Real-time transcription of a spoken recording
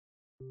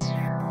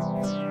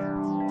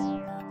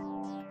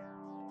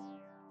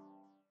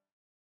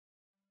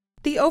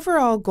The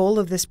overall goal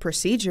of this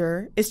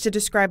procedure is to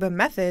describe a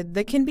method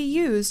that can be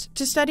used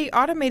to study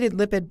automated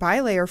lipid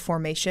bilayer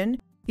formation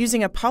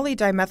using a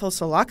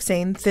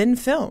polydimethylsiloxane thin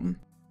film.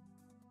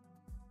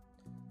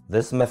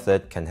 This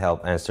method can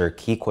help answer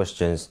key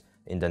questions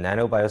in the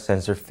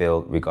nanobiosensor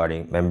field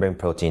regarding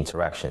membrane-protein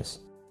interactions.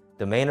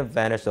 The main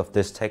advantage of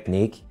this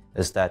technique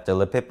is that the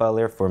lipid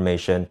bilayer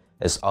formation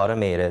is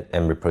automated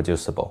and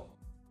reproducible.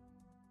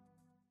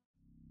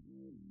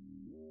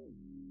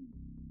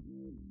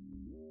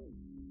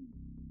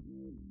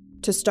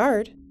 To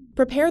start,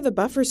 prepare the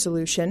buffer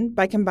solution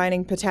by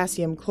combining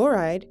potassium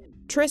chloride,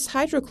 tris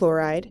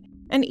hydrochloride,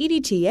 and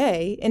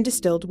EDTA in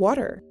distilled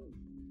water.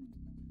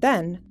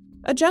 Then,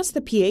 adjust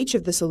the pH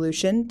of the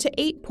solution to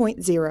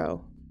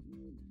 8.0.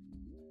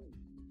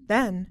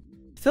 Then,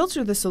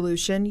 filter the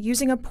solution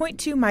using a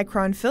 0.2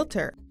 micron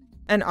filter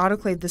and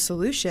autoclave the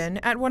solution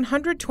at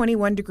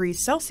 121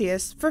 degrees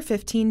Celsius for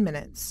 15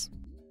 minutes.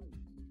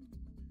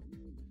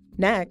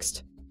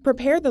 Next,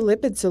 prepare the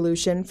lipid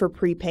solution for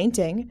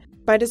pre-painting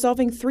by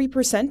dissolving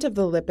 3% of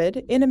the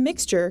lipid in a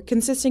mixture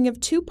consisting of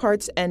 2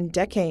 parts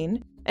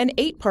N-decane and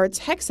 8 parts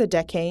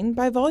hexadecane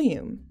by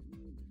volume.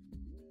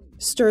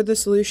 Stir the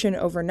solution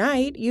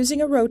overnight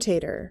using a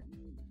rotator.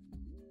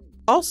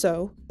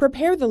 Also,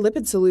 prepare the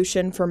lipid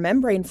solution for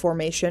membrane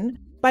formation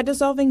by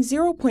dissolving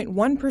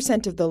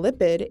 0.1% of the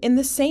lipid in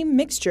the same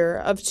mixture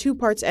of 2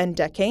 parts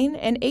N-decane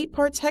and 8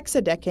 parts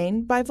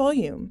hexadecane by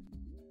volume.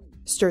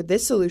 Stir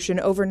this solution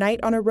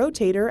overnight on a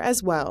rotator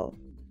as well.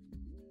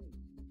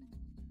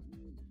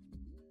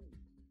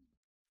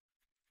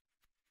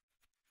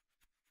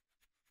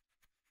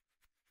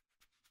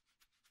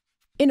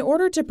 In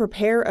order to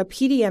prepare a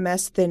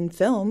PDMS thin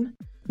film,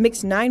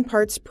 mix 9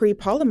 parts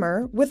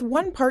pre-polymer with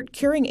 1 part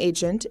curing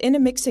agent in a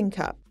mixing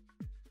cup.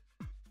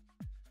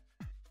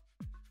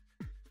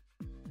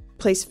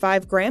 Place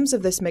 5 grams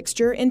of this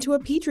mixture into a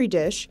Petri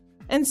dish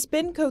and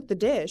spin coat the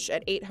dish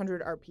at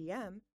 800 RPM